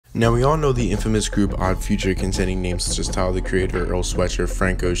Now we all know the infamous group Odd Future, containing names such as Tyler the Creator, Earl Sweatshirt,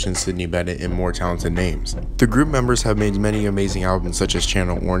 Frank Ocean, Sydney Bennett, and more talented names. The group members have made many amazing albums such as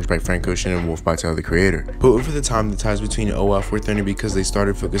Channel Orange by Frank Ocean and Wolf by Tyler the Creator. But over the time, the ties between OF were thinner because they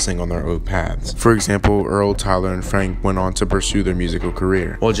started focusing on their own paths. For example, Earl, Tyler, and Frank went on to pursue their musical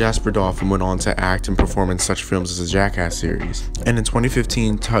career, while Jasper Dolphin went on to act and perform in such films as the Jackass series. And in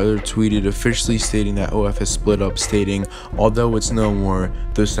 2015, Tyler tweeted officially stating that OF has split up, stating, "Although it's no more,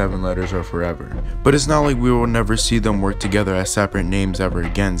 those 7 letters are forever." But it's not like we will never see them work together as separate names ever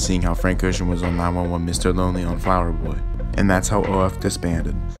again, seeing how Frank Ocean was on 911 Mr. Lonely on Flower Boy. And that's how OF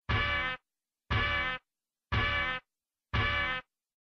disbanded.